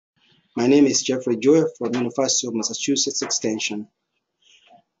My name is Jeffrey Joy from University of Massachusetts Extension.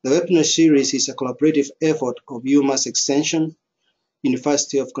 The webinar series is a collaborative effort of UMass Extension,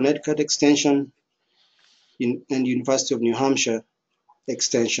 University of Connecticut Extension, and University of New Hampshire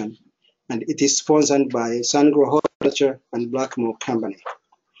Extension, and it is sponsored by Sangro Horticulture and Blackmore Company.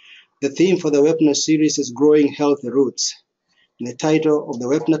 The theme for the webinar series is Growing Healthy Roots. And the title of the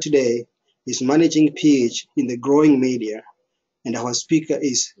webinar today is Managing pH in the Growing Media. And our speaker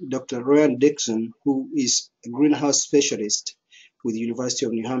is Dr. Ryan Dixon, who is a greenhouse specialist with the University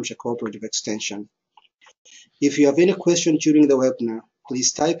of New Hampshire Cooperative Extension. If you have any question during the webinar,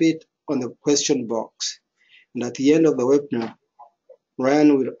 please type it on the question box. And at the end of the webinar,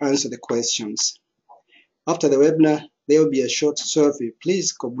 Ryan will answer the questions. After the webinar, there will be a short survey.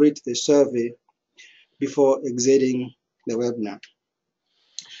 Please complete the survey before exiting the webinar.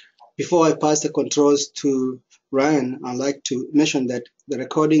 Before I pass the controls to Ryan, I'd like to mention that the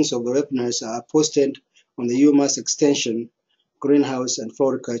recordings of the webinars are posted on the UMass Extension Greenhouse and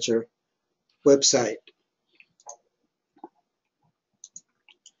Floriculture website.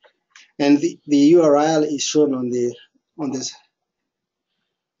 And the URL is shown on this.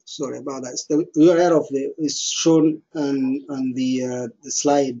 Sorry about that. The URL is shown on the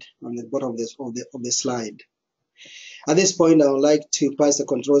slide on the bottom of the slide. At this point, I would like to pass the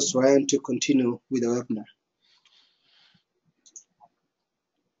controls to Ryan to continue with the webinar.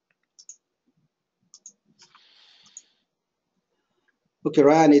 Okay,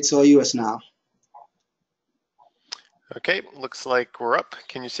 Ryan, it's all yours now. Okay, looks like we're up.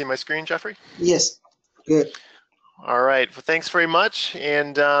 Can you see my screen, Jeffrey? Yes, good. All right, well, thanks very much.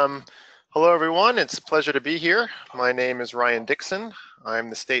 And hello, everyone. It's a pleasure to be here. My name is Ryan Dixon.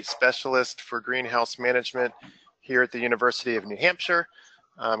 I'm the state specialist for greenhouse management here at the University of New Hampshire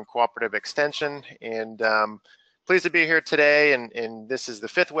Cooperative Extension. And pleased to be here today. And this is the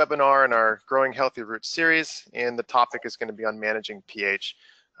 5th webinar in our Growing Healthy Roots series. And the topic is going to be on managing pH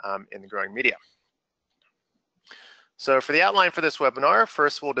in the growing media. So for the outline for this webinar,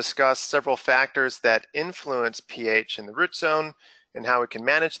 first we'll discuss several factors that influence pH in the root zone and how we can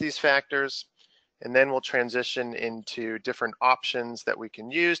manage these factors. And then we'll transition into different options that we can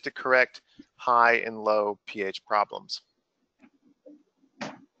use to correct high and low pH problems.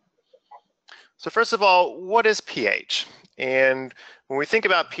 So first of all, what is pH? And when we think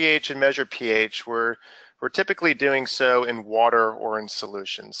about pH and measure pH, we're typically doing so in water or in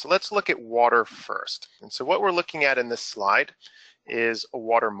solutions. So let's look at water first. And so what we're looking at in this slide is a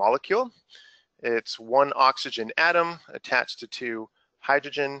water molecule. It's one oxygen atom attached to 2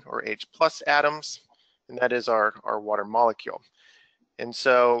 hydrogen or H+ atoms, and that is our water molecule. And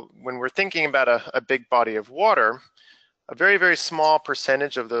so when we're thinking about a big body of water, a very, very small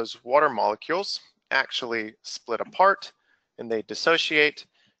percentage of those water molecules actually split apart and they dissociate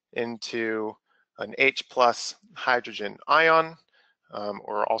into an H+ hydrogen ion,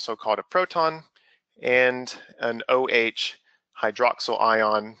 or also called a proton, and an OH hydroxyl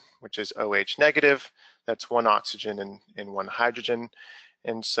ion, which is OH negative. That's 1 oxygen and 1 hydrogen.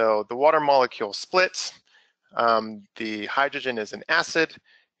 And so the water molecule splits. The hydrogen is an acid,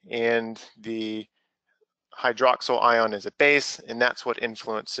 and the hydroxyl ion is a base, and that's what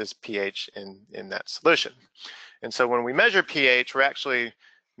influences pH in that solution. And so when we measure pH, we're actually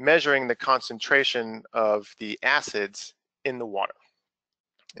measuring the concentration of the acids in the water.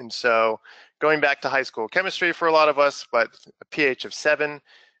 And so going back to high school chemistry for a lot of us, but a pH of 7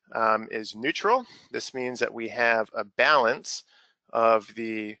 is neutral. This means that we have a balance of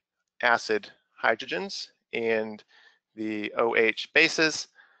the acid hydrogens and the OH bases.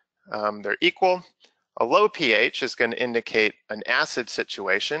 They're equal. A low pH is going to indicate an acid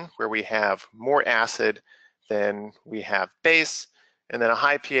situation where we have more acid than we have base. And then a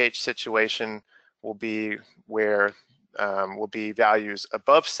high pH situation will be where will be values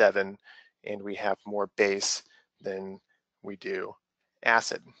above 7 and we have more base than we do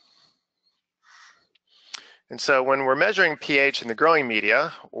acid. And so when we're measuring pH in the growing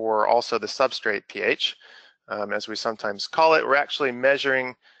media, or also the substrate pH, as we sometimes call it, we're actually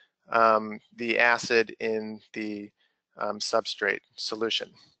measuring the acid in the substrate solution.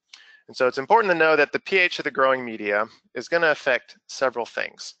 And so it's important to know that the pH of the growing media is going to affect several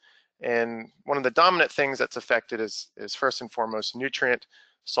things. And one of the dominant things that's affected is first and foremost nutrient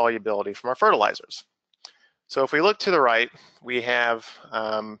solubility from our fertilizers. So if we look to the right, we have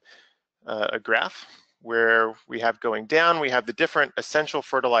a graph where we have going down, we have the different essential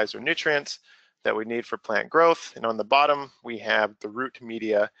fertilizer nutrients that we need for plant growth. And on the bottom, we have the root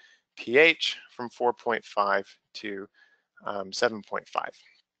media pH from 4.5 to 7.5.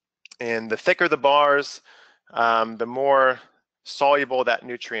 And the thicker the bars, the more soluble that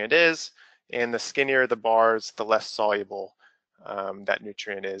nutrient is, and the skinnier the bars, the less soluble that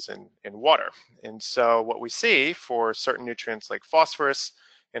nutrient is in water. And so what we see for certain nutrients like phosphorus,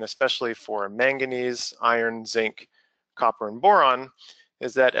 and especially for manganese, iron, zinc, copper, and boron,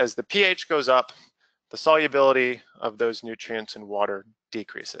 is that as the pH goes up, the solubility of those nutrients in water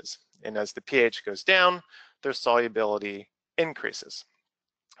decreases. And as the pH goes down, their solubility increases.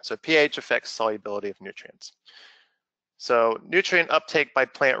 So pH affects solubility of nutrients. So nutrient uptake by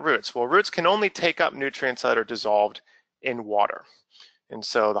plant roots. Well, roots can only take up nutrients that are dissolved in water. And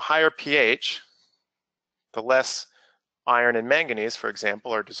so the higher pH, the less iron and manganese, for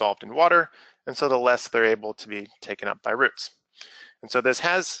example, are dissolved in water, and so the less they're able to be taken up by roots. And so this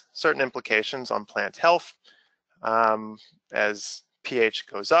has certain implications on plant health. As pH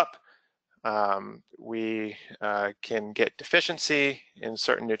goes up, we can get deficiency in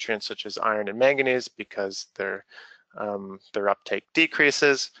certain nutrients such as iron and manganese because their uptake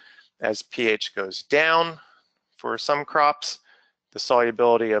decreases. As pH goes down for some crops, the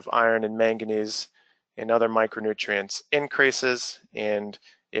solubility of iron and manganese and other micronutrients increases, and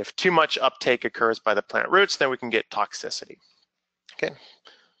if too much uptake occurs by the plant roots, then we can get toxicity. Okay.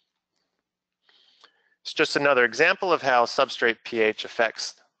 It's just another example of how substrate pH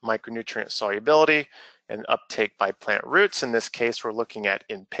affects micronutrient solubility and uptake by plant roots. In this case, we're looking at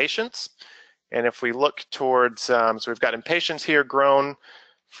impatiens. And if we look towards, so we've got impatiens here grown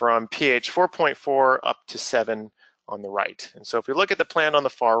from pH 4.4 up to 7 on the right. And so if we look at the plant on the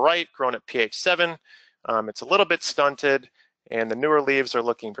far right, grown at pH 7, it's a little bit stunted, and the newer leaves are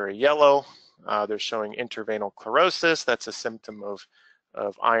looking very yellow. They're showing interveinal chlorosis. That's a symptom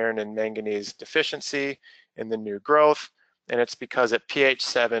of iron and manganese deficiency in the new growth. And it's because at pH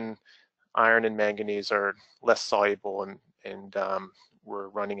 7, iron and manganese are less soluble, and we're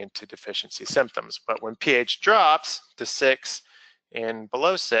running into deficiency symptoms. But when pH drops to 6 and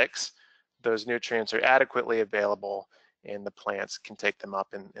below 6, those nutrients are adequately available and the plants can take them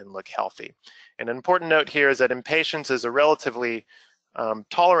up and look healthy. And an important note here is that impatiens is a relatively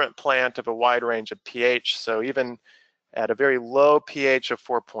tolerant plant of a wide range of pH. So even at a very low pH of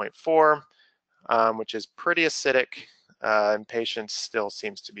 4.4, which is pretty acidic, impatiens still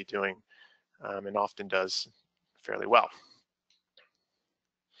seems to be doing and often does fairly well.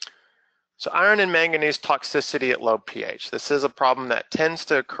 So iron and manganese toxicity at low pH. This is a problem that tends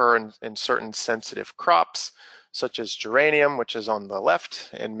to occur in certain sensitive crops, such as geranium, which is on the left,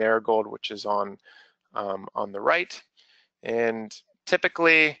 and marigold, which is on the right. And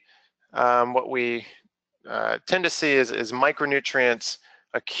typically, what we tend to see is micronutrients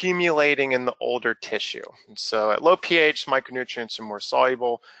accumulating in the older tissue. And so at low pH, micronutrients are more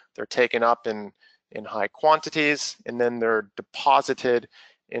soluble. They're taken up in high quantities, and then they're deposited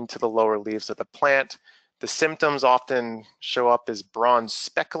into the lower leaves of the plant. The symptoms often show up as bronze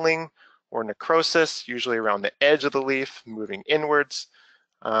speckling or necrosis, usually around the edge of the leaf, moving inwards.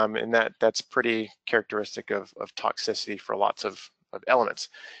 And that's pretty characteristic of toxicity for lots of elements.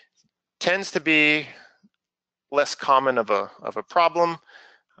 Tends to be less common of a problem,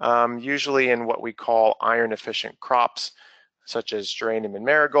 usually in what we call iron efficient crops, such as geranium and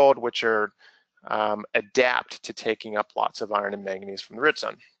marigold, which are adapt to taking up lots of iron and manganese from the root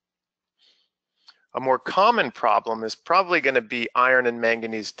zone. A more common problem is probably going to be iron and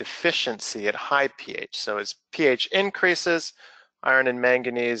manganese deficiency at high pH. So as pH increases, iron and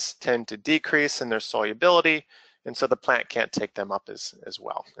manganese tend to decrease in their solubility, and so the plant can't take them up as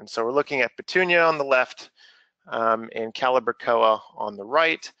well. And so we're looking at petunia on the left and calibrachoa on the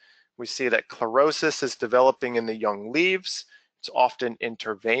right. We see that chlorosis is developing in the young leaves. It's often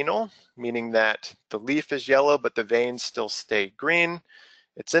interveinal, meaning that the leaf is yellow, but the veins still stay green.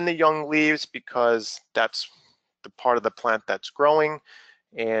 It's in the young leaves because that's the part of the plant that's growing,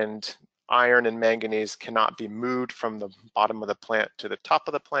 and iron and manganese cannot be moved from the bottom of the plant to the top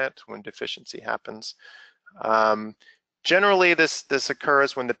of the plant when deficiency happens. Generally, this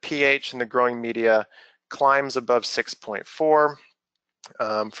occurs when the pH in the growing media climbs above 6.4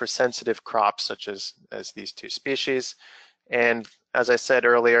 for sensitive crops such as these two species. And as I said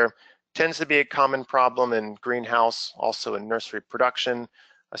earlier, tends to be a common problem in greenhouse, also in nursery production,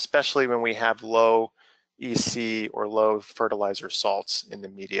 especially when we have low EC or low fertilizer salts in the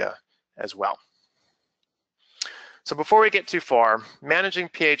media as well. So before we get too far, managing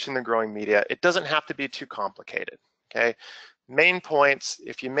pH in the growing media, it doesn't have to be too complicated, okay? Main points,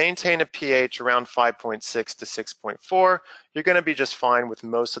 if you maintain a pH around 5.6 to 6.4, you're gonna be just fine with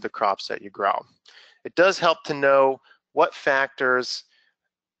most of the crops that you grow. It does help to know what factors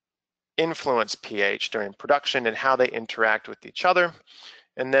influence pH during production and how they interact with each other.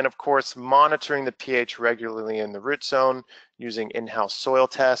 And then, of course, monitoring the pH regularly in the root zone using in-house soil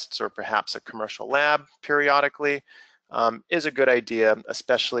tests or perhaps a commercial lab periodically is a good idea,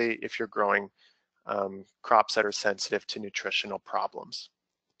 especially if you're growing crops that are sensitive to nutritional problems.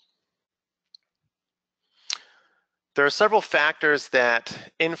 There are several factors that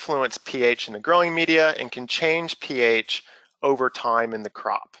influence pH in the growing media and can change pH over time in the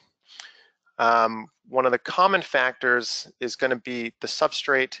crop. One of the common factors is going to be the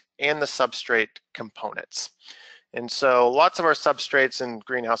substrate and the substrate components. And so lots of our substrates in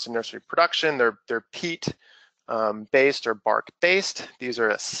greenhouse and nursery production, they're peat based or bark based. These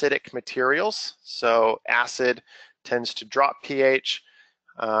are acidic materials, so acid tends to drop pH.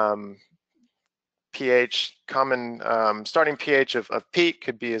 Starting pH of peat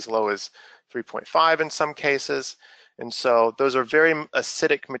could be as low as 3.5 in some cases. And so those are very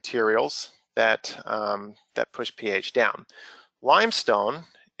acidic materials that push pH down. Limestone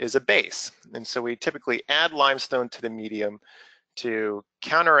is a base, and so we typically add limestone to the medium to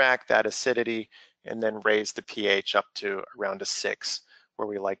counteract that acidity and then raise the pH up to around a 6, where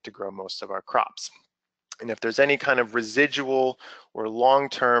we like to grow most of our crops. And if there's any kind of residual or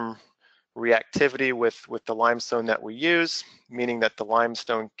long-term reactivity with the limestone that we use, meaning that the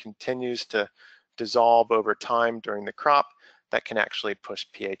limestone continues to dissolve over time during the crop, that can actually push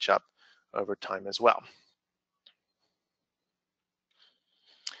pH up over time as well.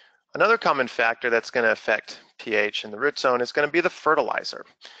 Another common factor that's going to affect pH in the root zone is going to be the fertilizer.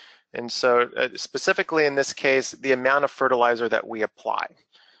 And so specifically in this case, the amount of fertilizer that we apply.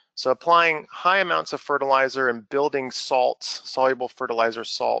 So applying high amounts of fertilizer and building salts, soluble fertilizer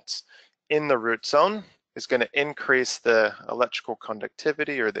salts in the root zone is going to increase the electrical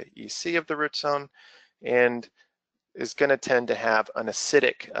conductivity or the EC of the root zone and is going to tend to have an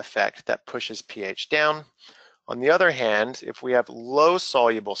acidic effect that pushes pH down. On the other hand, if we have low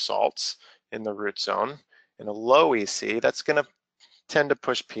soluble salts in the root zone and a low EC, that's going to tend to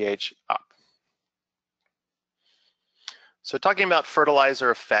push pH up. So talking about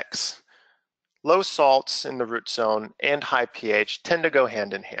fertilizer effects, low salts in the root zone and high pH tend to go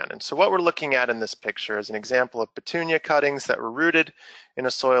hand in hand. And so what we're looking at in this picture is an example of petunia cuttings that were rooted in a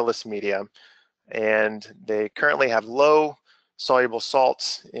soilless media, and they currently have low soluble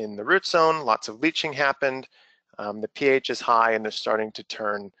salts in the root zone. Lots of leaching happened. The pH is high and they're starting to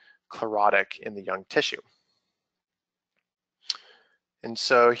turn chlorotic in the young tissue. And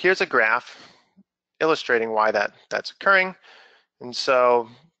so here's a graph illustrating why that's occurring. And so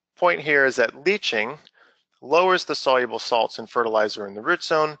point here is that leaching lowers the soluble salts in fertilizer in the root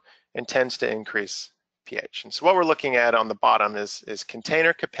zone and tends to increase pH. And so what we're looking at on the bottom is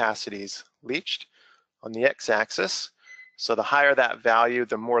container capacities leached on the x-axis. So the higher that value,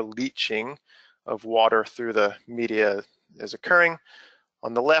 the more leaching of water through the media is occurring.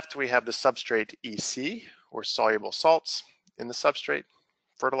 On the left, we have the substrate EC, or soluble salts in the substrate,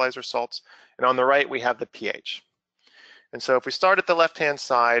 fertilizer salts. And on the right, we have the pH. And so if we start at the left-hand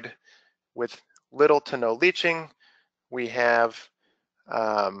side with little to no leaching, we have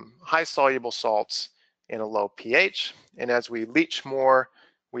high soluble salts and a low pH. And as we leach more,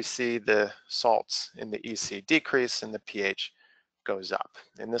 we see the salts in the EC decrease and the pH goes up.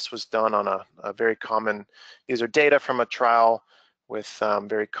 And this was done on a very common, these are data from a trial with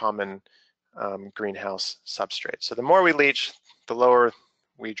very common greenhouse substrates. So the more we leach, the lower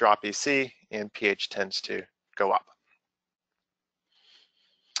we drop EC and pH tends to go up.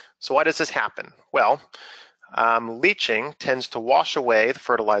 So why does this happen? Well, leaching tends to wash away the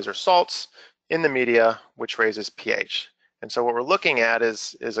fertilizer salts in the media, which raises pH. And so what we're looking at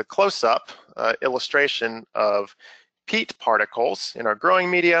is a close-up illustration of peat particles in our growing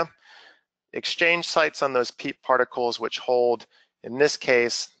media, exchange sites on those peat particles which hold, in this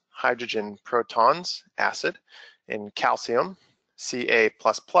case, hydrogen protons, acid, and calcium, Ca++,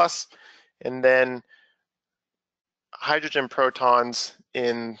 and then hydrogen protons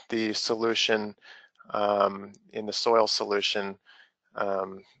in the solution, in the soil solution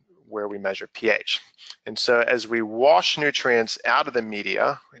where we measure pH. And so as we wash nutrients out of the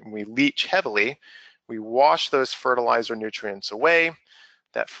media and we leach heavily, we wash those fertilizer nutrients away.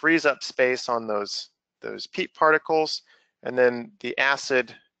 That frees up space on those peat particles, and then the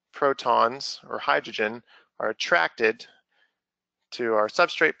acid protons or hydrogen are attracted to our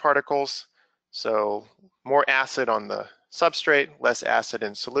substrate particles. So more acid on the substrate, less acid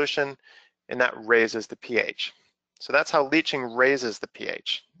in solution, and that raises the pH. So that's how leaching raises the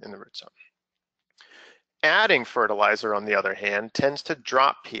pH in the root zone. Adding fertilizer, on the other hand, tends to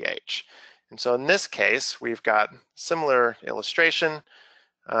drop pH. And so in this case, we've got similar illustration.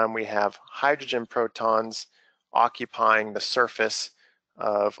 We have hydrogen protons occupying the surface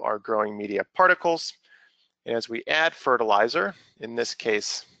of our growing media particles. And as we add fertilizer, in this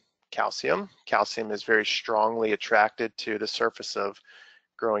case, calcium is very strongly attracted to the surface of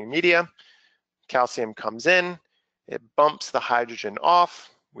growing media. Calcium comes in, it bumps the hydrogen off,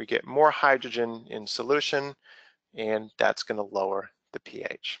 we get more hydrogen in solution, and that's going to lower the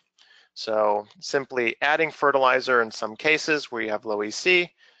pH. So simply adding fertilizer in some cases where you have low EC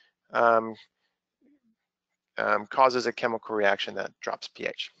causes a chemical reaction that drops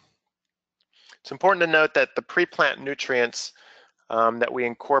pH. It's important to note that the pre-plant nutrients that we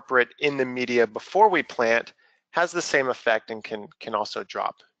incorporate in the media before we plant has the same effect and can also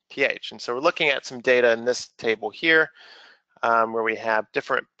drop pH. And so we're looking at some data in this table here where we have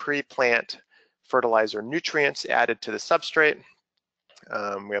different pre-plant fertilizer nutrients added to the substrate.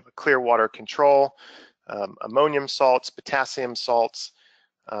 We have a clear water control, ammonium salts, potassium salts,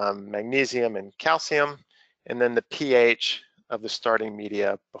 magnesium and calcium, and then the pH of the starting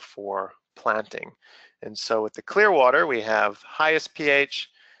media before planting. And so with the clear water, we have highest pH,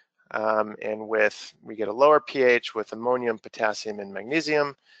 and we get a lower pH with ammonium, potassium, and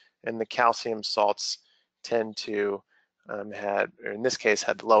magnesium, and the calcium salts tend to in this case,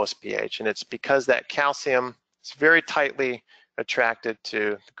 had the lowest pH, and it's because that calcium is very tightly attracted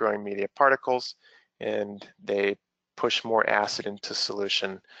to the growing media particles, and they push more acid into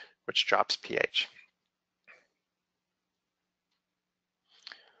solution, which drops pH.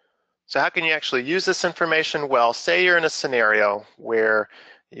 So how can you actually use this information? Well, say you're in a scenario where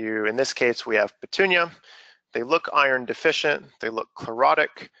in this case, we have petunia. They look iron deficient, they look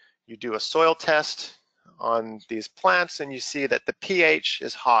chlorotic. You do a soil test on these plants and you see that the pH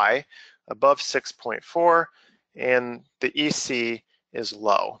is high, above 6.4, and the EC is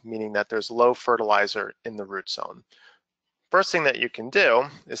low, meaning that there's low fertilizer in the root zone. First thing that you can do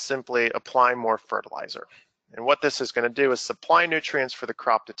is simply apply more fertilizer. And what this is going to do is supply nutrients for the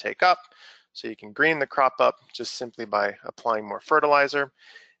crop to take up. So you can green the crop up just simply by applying more fertilizer.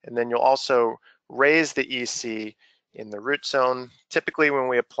 And then you'll also raise the EC in the root zone. Typically when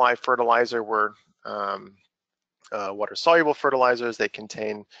we apply fertilizer, we're water-soluble fertilizers. They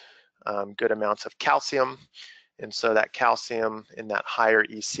contain good amounts of calcium. And so that calcium in that higher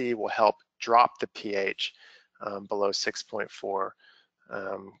EC will help drop the pH below 6.4,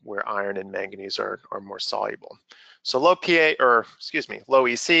 where iron and manganese are more soluble. So low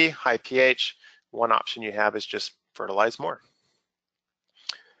EC, high pH, one option you have is just fertilize more.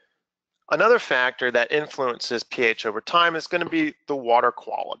 Another factor that influences pH over time is going to be the water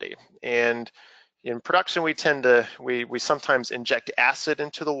quality. And in production, we sometimes inject acid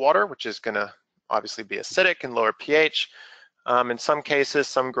into the water, which is going to obviously be acidic and lower pH. In some cases,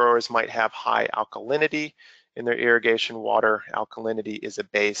 some growers might have high alkalinity in their irrigation water. Alkalinity is a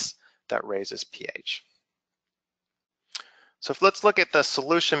base that raises pH. So let's look at the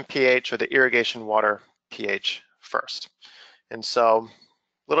solution pH or the irrigation water pH first. And so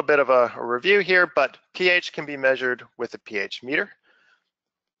a little bit of a review here, but pH can be measured with a pH meter.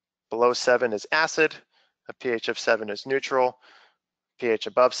 Below 7 is acid, a pH of 7 is neutral, pH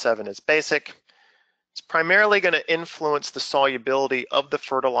above 7 is basic. It's primarily going to influence the solubility of the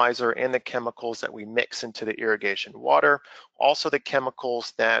fertilizer and the chemicals that we mix into the irrigation water, also the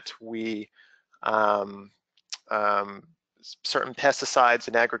chemicals that we, certain pesticides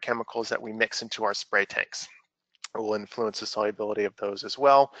and agrochemicals that we mix into our spray tanks. It will influence the solubility of those as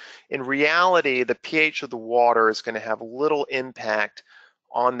well. In reality, the pH of the water is going to have little impact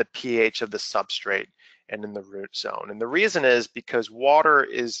on the pH of the substrate and in the root zone. And the reason is because water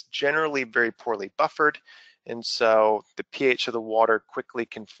is generally very poorly buffered, and so the pH of the water quickly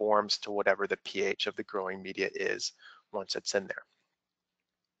conforms to whatever the pH of the growing media is once it's in there.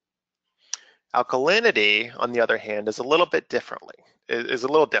 Alkalinity, on the other hand, is a little bit different.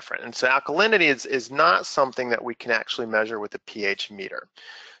 And so alkalinity is not something that we can actually measure with a pH meter.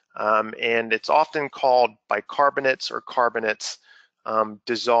 And it's often called bicarbonates or carbonates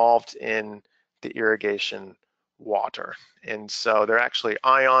dissolved in the irrigation water. And so they're actually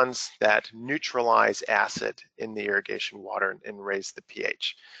ions that neutralize acid in the irrigation water and raise the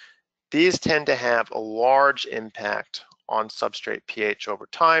pH. These tend to have a large impact on substrate pH over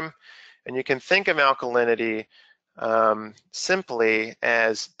time. And you can think of alkalinity simply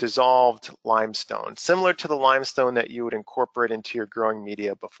as dissolved limestone, similar to the limestone that you would incorporate into your growing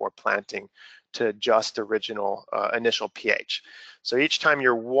media before planting to adjust original initial pH. So each time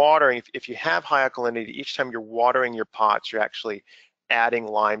you're watering, if you have high alkalinity, each time you're watering your pots, you're actually adding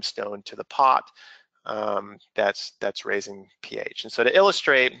limestone to the pot. That's raising pH. And so to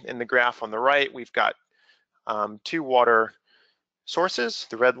illustrate, in the graph on the right, we've got two water sources.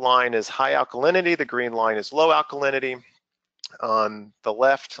 The red line is high alkalinity, the green line is low alkalinity. On the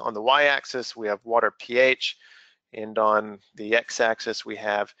left, on the y-axis, we have water pH, and on the x-axis, we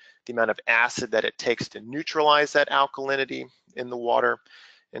have the amount of acid that it takes to neutralize that alkalinity in the water.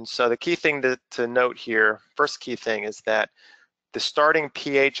 And so the key thing to note here, first key thing, is that the starting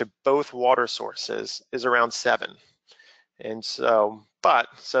pH of both water sources is around 7. And so,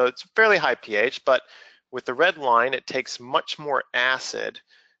 so it's fairly high pH, but with the red line, it takes much more acid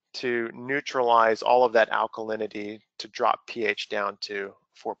to neutralize all of that alkalinity to drop pH down to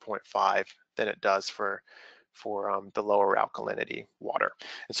 4.5 than it does for the lower alkalinity water.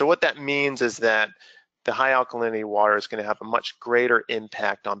 And so what that means is that the high alkalinity water is going to have a much greater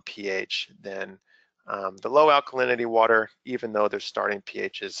impact on pH than the low alkalinity water, even though their starting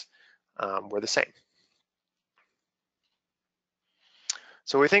pHs were the same.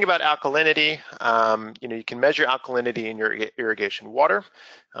 So when we think about alkalinity, you can measure alkalinity in your irrigation water.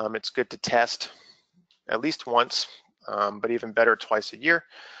 It's good to test at least once, but even better twice a year.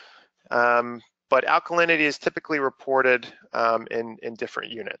 But alkalinity is typically reported in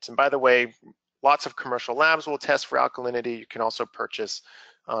different units. And by the way, lots of commercial labs will test for alkalinity. You can also purchase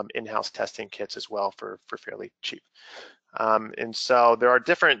in-house testing kits as well for fairly cheap. And so there are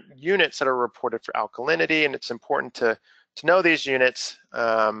different units that are reported for alkalinity, and it's important to know these units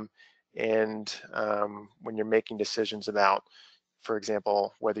when you're making decisions about, for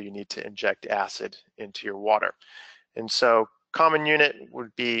example, whether you need to inject acid into your water. And so common unit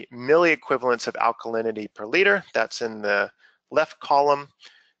would be milliequivalents of alkalinity per liter. That's in the left column.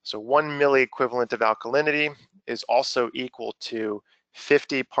 So 1 milliequivalent of alkalinity is also equal to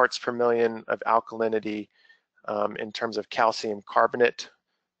 50 parts per million of alkalinity in terms of calcium carbonate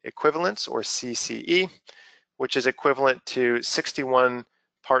equivalents, or CCE, which is equivalent to 61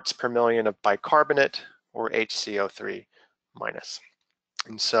 parts per million of bicarbonate, or HCO3 minus.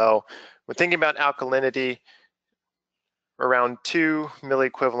 And so when thinking about alkalinity, around 2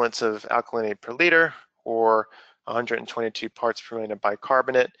 milliequivalents of alkalinity per liter, or 122 parts per million of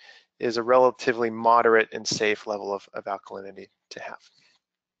bicarbonate, is a relatively moderate and safe level of alkalinity to have.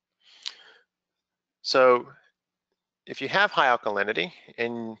 So if you have high alkalinity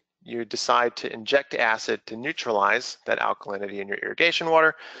and you decide to inject acid to neutralize that alkalinity in your irrigation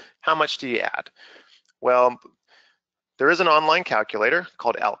water, how much do you add? Well, there is an online calculator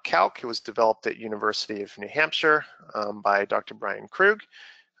called AlkCalc. It was developed at University of New Hampshire by Dr. Brian Krug.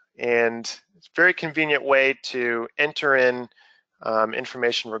 And it's a very convenient way to enter in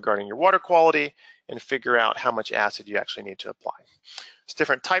information regarding your water quality and figure out how much acid you actually need to apply. There's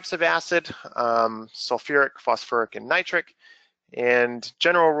different types of acid, sulfuric, phosphoric, and nitric. And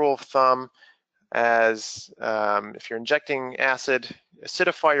general rule of thumb, as if you're injecting acid,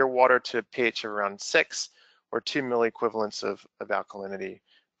 acidify your water to a pH of around 6, or 2 milliequivalents of alkalinity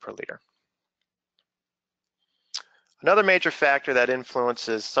per liter. Another major factor that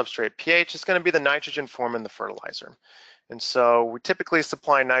influences substrate pH is going to be the nitrogen form in the fertilizer. And so we typically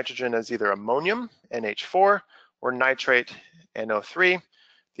supply nitrogen as either ammonium, NH4, or nitrate, NO3.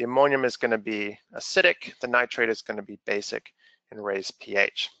 The ammonium is going to be acidic, the nitrate is going to be basic and raise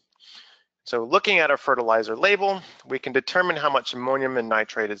pH. So looking at our fertilizer label, we can determine how much ammonium and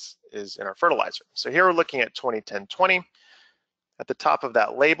nitrate is in our fertilizer. So here we're looking at 20-10-20. At the top of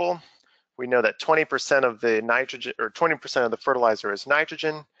that label, we know that 20% of the nitrogen, or 20% of the fertilizer is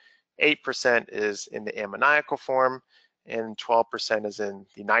nitrogen, 8% is in the ammoniacal form, and 12% is in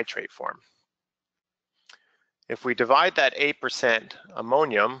the nitrate form. If we divide that 8%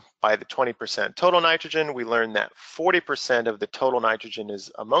 ammonium by the 20% total nitrogen, we learn that 40% of the total nitrogen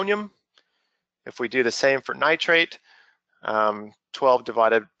is ammonium. If we do the same for nitrate, 12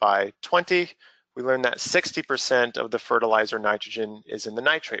 divided by 20, we learn that 60% of the fertilizer nitrogen is in the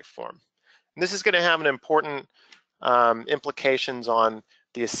nitrate form. And this is going to have an important implications on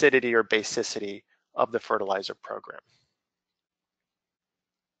the acidity or basicity of the fertilizer program.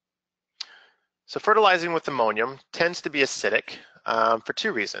 So fertilizing with ammonium tends to be acidic for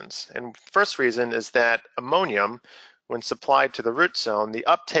two reasons. And the first reason is that ammonium, when supplied to the root zone, the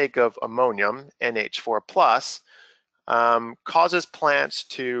uptake of ammonium, NH4+, causes plants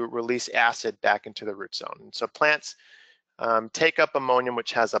to release acid back into the root zone. And so plants take up ammonium,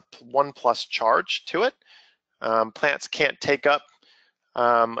 which has a 1+ charge to it. Plants can't take up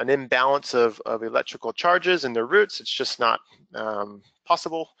an imbalance of electrical charges in their roots. It's just not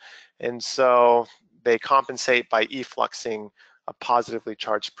possible. And so they compensate by effluxing a positively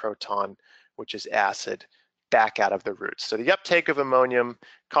charged proton, which is acid, back out of the roots. So the uptake of ammonium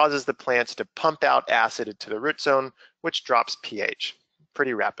causes the plants to pump out acid into the root zone, which drops pH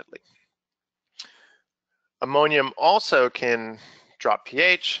pretty rapidly. Ammonium also can drop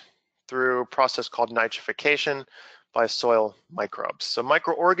pH through a process called nitrification, by soil microbes. So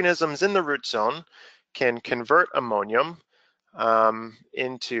microorganisms in the root zone can convert ammonium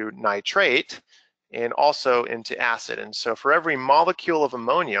into nitrate and also into acid. And so for every molecule of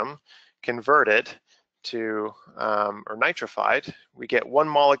ammonium converted to or nitrified, we get 1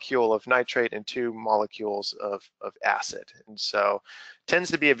 molecule of nitrate and 2 molecules of acid. And so it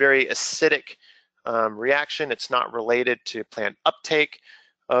tends to be a very acidic reaction. It's not related to plant uptake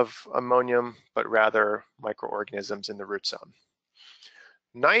of ammonium, but rather microorganisms in the root zone.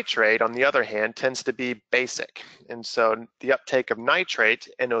 Nitrate, on the other hand, tends to be basic. And so the uptake of nitrate,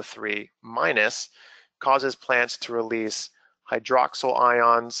 NO3 minus, causes plants to release hydroxyl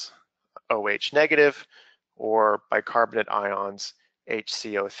ions, OH negative, or bicarbonate ions,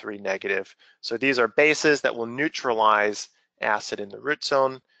 HCO3 negative. So these are bases that will neutralize acid in the root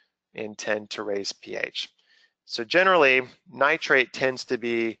zone and tend to raise pH. So generally, nitrate tends to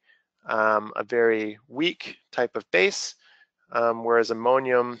be a very weak type of base, whereas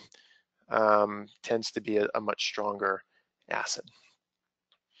ammonium tends to be a much stronger acid.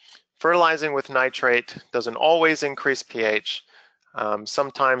 Fertilizing with nitrate doesn't always increase pH.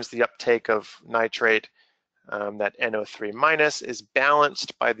 Sometimes the uptake of nitrate, that NO3 minus, is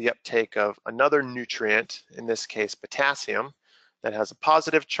balanced by the uptake of another nutrient, in this case potassium, that has a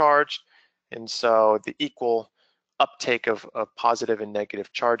positive charge. And so the equal uptake of positive and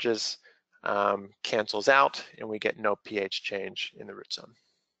negative charges cancels out, and we get no pH change in the root zone.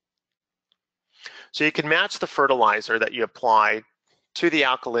 So you can match the fertilizer that you apply to the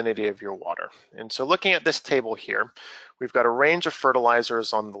alkalinity of your water. And so looking at this table here, we've got a range of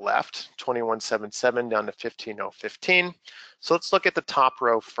fertilizers on the left, 2177 down to 15015. So let's look at the top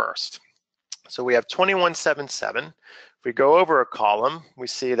row first. So we have 2177. If we go over a column, we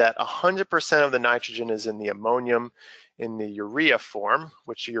see that 100% of the nitrogen is in the ammonium in the urea form,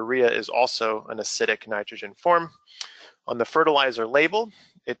 which urea is also an acidic nitrogen form. On the fertilizer label,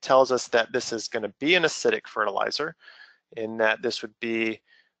 it tells us that this is going to be an acidic fertilizer, in that this would be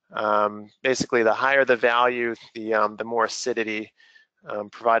basically the higher the value, the more acidity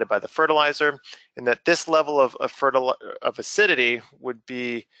provided by the fertilizer, and that this level of acidity would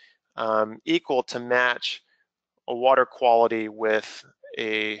be equal to match a water quality with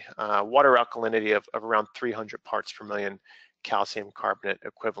a water alkalinity of around 300 parts per million calcium carbonate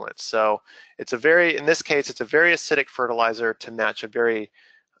equivalent. So it's a very, in this case, it's a very acidic fertilizer to match a very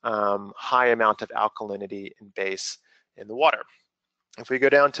high amount of alkalinity and base in the water. If we go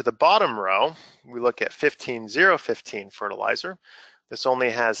down to the bottom row, we look at 15015 fertilizer. This only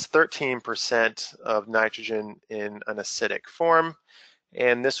has 13% of nitrogen in an acidic form,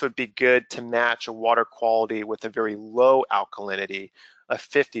 and this would be good to match a water quality with a very low alkalinity of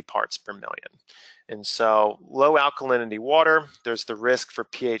 50 parts per million. And so low alkalinity water, there's the risk for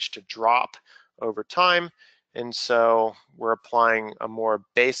pH to drop over time, and so we're applying a more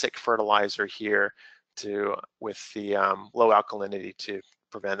basic fertilizer here with the low alkalinity to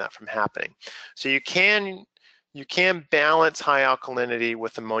prevent that from happening. So you can balance high alkalinity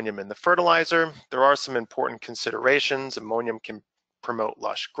with ammonium in the fertilizer. There are some important considerations. Ammonium can promote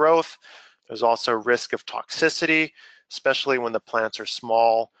lush growth. There's also risk of toxicity, especially when the plants are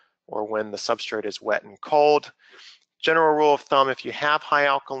small or when the substrate is wet and cold. General rule of thumb, if you have high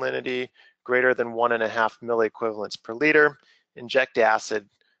alkalinity, greater than 1.5 milliequivalents per liter, inject acid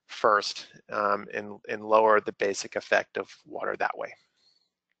first and lower the basic effect of water that way.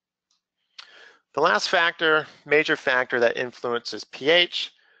 The last factor, major factor that influences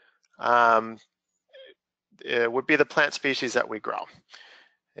pH would be the plant species that we grow.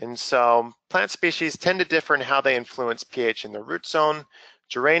 And so plant species tend to differ in how they influence pH in the root zone.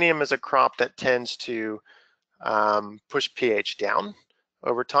 Geranium is a crop that tends to push pH down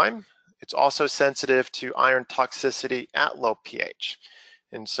over time. It's also sensitive to iron toxicity at low pH.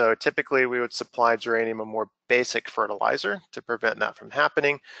 And so typically we would supply geranium a more basic fertilizer to prevent that from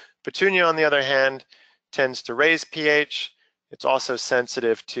happening. Petunia, on the other hand, tends to raise pH. It's also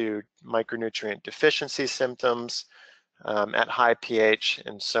sensitive to micronutrient deficiency symptoms at high pH.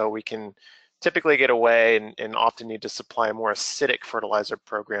 And so we can typically get away and often need to supply a more acidic fertilizer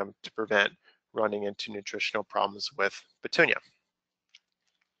program to prevent running into nutritional problems with petunia.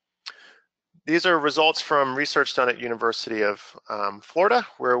 These are results from research done at University of Florida,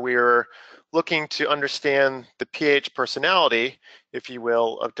 where we are looking to understand the pH personality, if you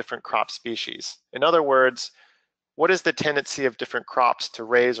will, of different crop species. In other words, what is the tendency of different crops to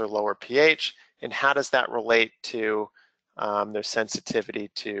raise or lower pH, and how does that relate to their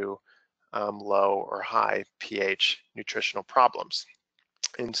sensitivity to low or high pH nutritional problems?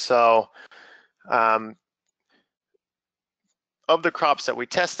 And so, of the crops that we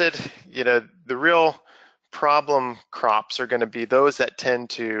tested, the real problem crops are going to be those that tend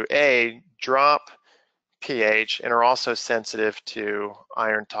to drop pH and are also sensitive to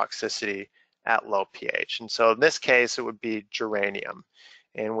iron toxicity at low pH. And so in this case, it would be geranium.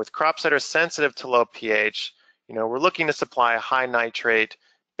 And with crops that are sensitive to low pH, we're looking to supply high nitrate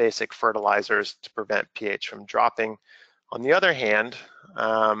basic fertilizers to prevent pH from dropping. On the other hand,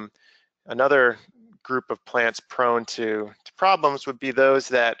 another group of plants prone to problems would be those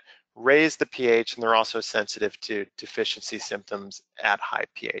that raise the pH and they're also sensitive to deficiency symptoms at high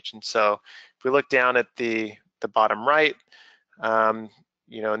pH. And so if we look down at the bottom right,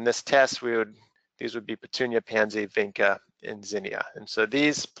 in this test, these would be Petunia, Pansy, Vinca, and Zinnia. And so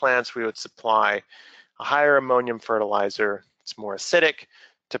these plants, we would supply a higher ammonium fertilizer. It's more acidic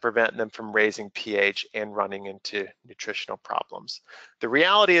to prevent them from raising pH and running into nutritional problems. The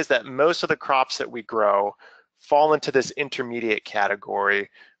reality is that most of the crops that we grow fall into this intermediate category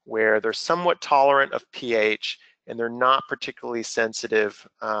where they're somewhat tolerant of pH and they're not particularly sensitive.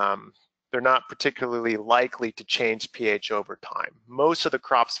 They're not particularly likely to change pH over time. Most of the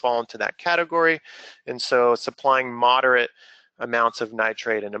crops fall into that category, and so supplying moderate amounts of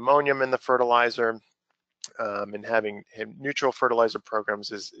nitrate and ammonium in the fertilizer and having neutral fertilizer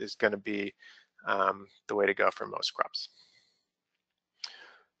programs is going to be the way to go for most crops.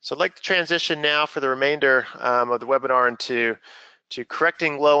 So I'd like to transition now for the remainder of the webinar into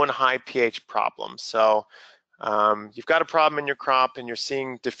correcting low and high pH problems. So you've got a problem in your crop and you're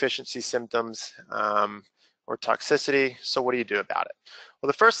seeing deficiency symptoms or toxicity, so what do you do about it? Well,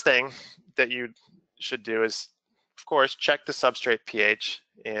 the first thing that you should do is, of course, check the substrate pH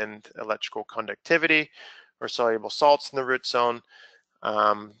and electrical conductivity or soluble salts in the root zone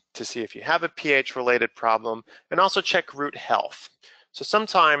to see if you have a pH-related problem, and also check root health. So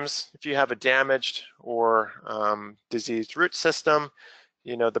sometimes if you have a damaged or diseased root system,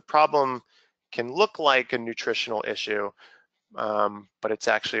 the problem can look like a nutritional issue, but it's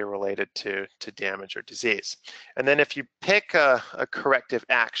actually related to damage or disease. And then if you pick a corrective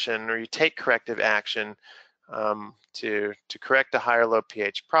action, or you take corrective action to correct a high or low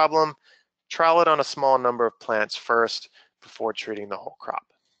pH problem, trial it on a small number of plants first before treating the whole crop.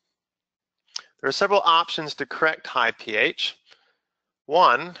 There are several options to correct high pH.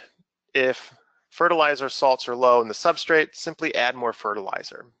 One, if fertilizer salts are low in the substrate, simply add more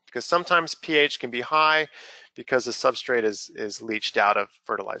fertilizer, because sometimes pH can be high because the substrate is leached out of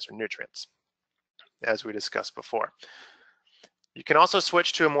fertilizer nutrients, as we discussed before. You can also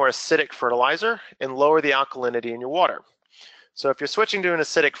switch to a more acidic fertilizer and lower the alkalinity in your water. So if you're switching to an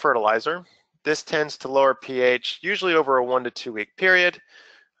acidic fertilizer, this tends to lower pH usually over a 1 to 2 week period.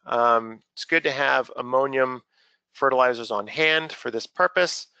 It's good to have ammonium fertilizers on hand for this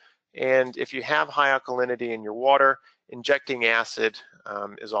purpose. And if you have high alkalinity in your water, injecting acid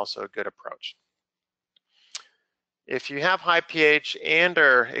is also a good approach. If you have high pH and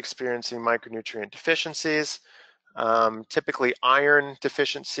are experiencing micronutrient deficiencies, typically iron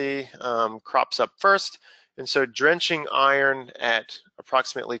deficiency crops up first. And so drenching iron at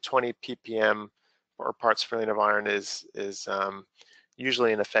approximately 20 ppm or parts per million of iron is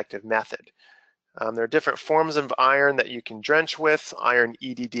usually an effective method. There are different forms of iron that you can drench with. Iron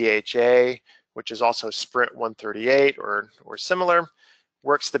EDDHA, which is also Sprint 138 or similar,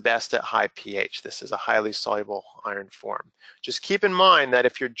 works the best at high pH. This is a highly soluble iron form. Just keep in mind that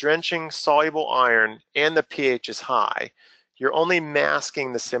if you're drenching soluble iron and the pH is high, you're only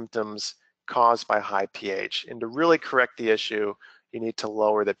masking the symptoms caused by high pH. And to really correct the issue, you need to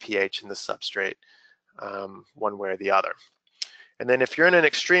lower the pH in the substrate one way or the other. And then if you're in an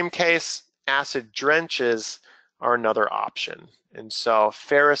extreme case, acid drenches are another option. And so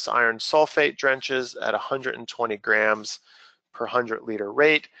ferrous iron sulfate drenches at 120 grams per 100 liter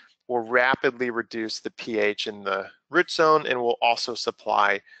rate will rapidly reduce the pH in the root zone and will also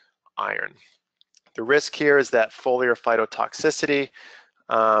supply iron. The risk here is that foliar phytotoxicity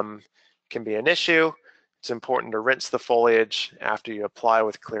can be an issue. It's important to rinse the foliage after you apply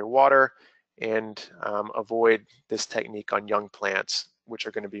with clear water and avoid this technique on young plants, which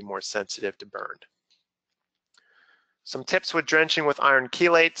are going to be more sensitive to burn. Some tips with drenching with iron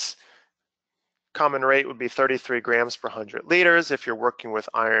chelates. Common rate would be 33 grams per 100 liters. If you're working with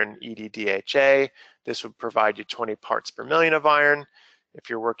iron EDDHA, this would provide you 20 parts per million of iron. If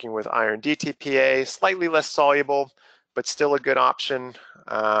you're working with iron DTPA, slightly less soluble, but still a good option,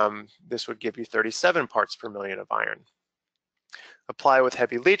 this would give you 37 parts per million of iron. Apply with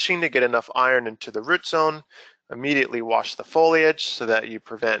heavy leaching to get enough iron into the root zone. Immediately wash the foliage so that you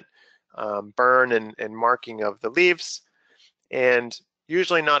prevent burn and marking of the leaves. And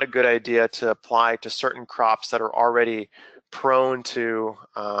usually not a good idea to apply to certain crops that are already prone to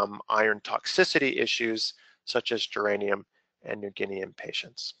iron toxicity issues such as geranium and New Guinean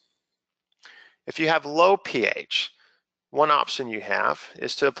patients. If you have low pH, one option you have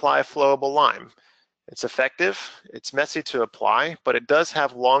is to apply flowable lime. It's effective, it's messy to apply, but it does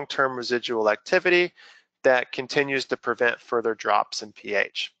have long-term residual activity that continues to prevent further drops in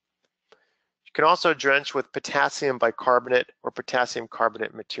pH. You can also drench with potassium bicarbonate or potassium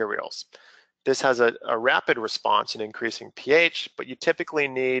carbonate materials. This has a rapid response in increasing pH, but you typically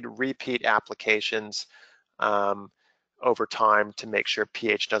need repeat applications over time to make sure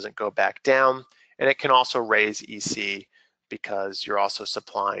pH doesn't go back down. And it can also raise EC because you're also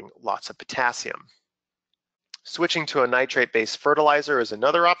supplying lots of potassium. Switching to a nitrate-based fertilizer is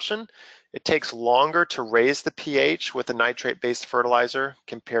another option. It takes longer to raise the pH with a nitrate-based fertilizer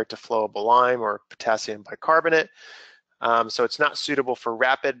compared to flowable lime or potassium bicarbonate. So it's not suitable for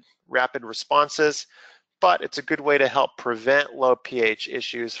rapid responses, but it's a good way to help prevent low pH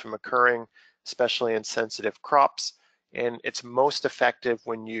issues from occurring, especially in sensitive crops. And it's most effective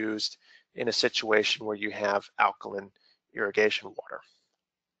when used in a situation where you have alkaline irrigation water.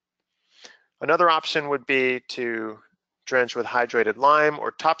 Another option would be to drench with hydrated lime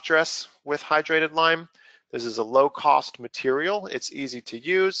or top dress with hydrated lime. This is a low-cost material. It's easy to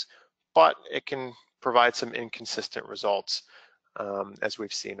use, but it can provide some inconsistent results as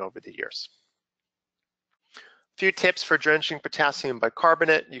we've seen over the years. A few tips for drenching potassium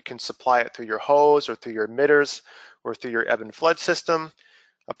bicarbonate. You can supply it through your hose or through your emitters or through your ebb and flood system.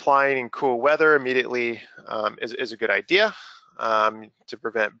 Applying in cool weather immediately is a good idea to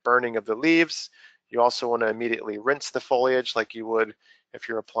prevent burning of the leaves. You also want to immediately rinse the foliage like you would if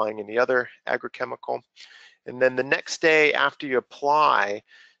you're applying any other agrochemical. And then the next day after you apply,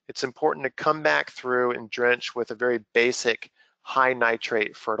 it's important to come back through and drench with a very basic high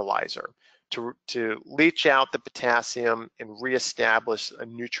nitrate fertilizer to leach out the potassium and reestablish a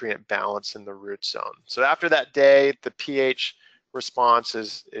nutrient balance in the root zone. So after that day, the pH response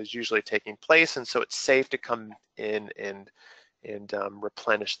is usually taking place, and so it's safe to come in and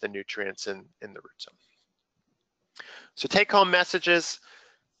replenish the nutrients in the root zone. So take-home messages: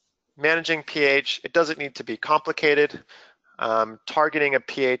 managing pH, it doesn't need to be complicated. Targeting a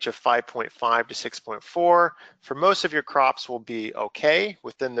pH of 5.5 to 6.4 for most of your crops will be okay.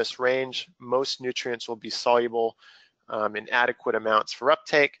 Within this range, most nutrients will be soluble in adequate amounts for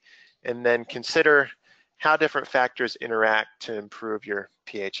uptake, and then consider how different factors interact to improve your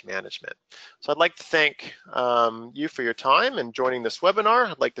pH management. So I'd like to thank you for your time and joining this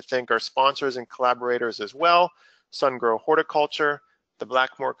webinar. I'd like to thank our sponsors and collaborators as well: Sungrow Horticulture, the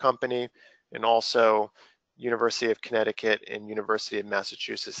Blackmore Company, and also University of Connecticut and University of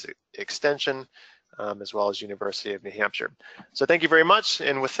Massachusetts Extension, as well as University of New Hampshire. So thank you very much.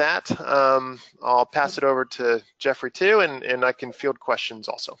 And with that, I'll pass it over to Jeffrey too, and I can field questions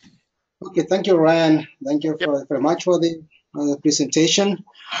also. Okay, thank you, Ryan. Thank you very much for the presentation.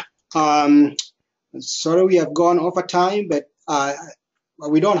 Sorry we have gone over time, but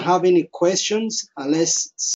we don't have any questions unless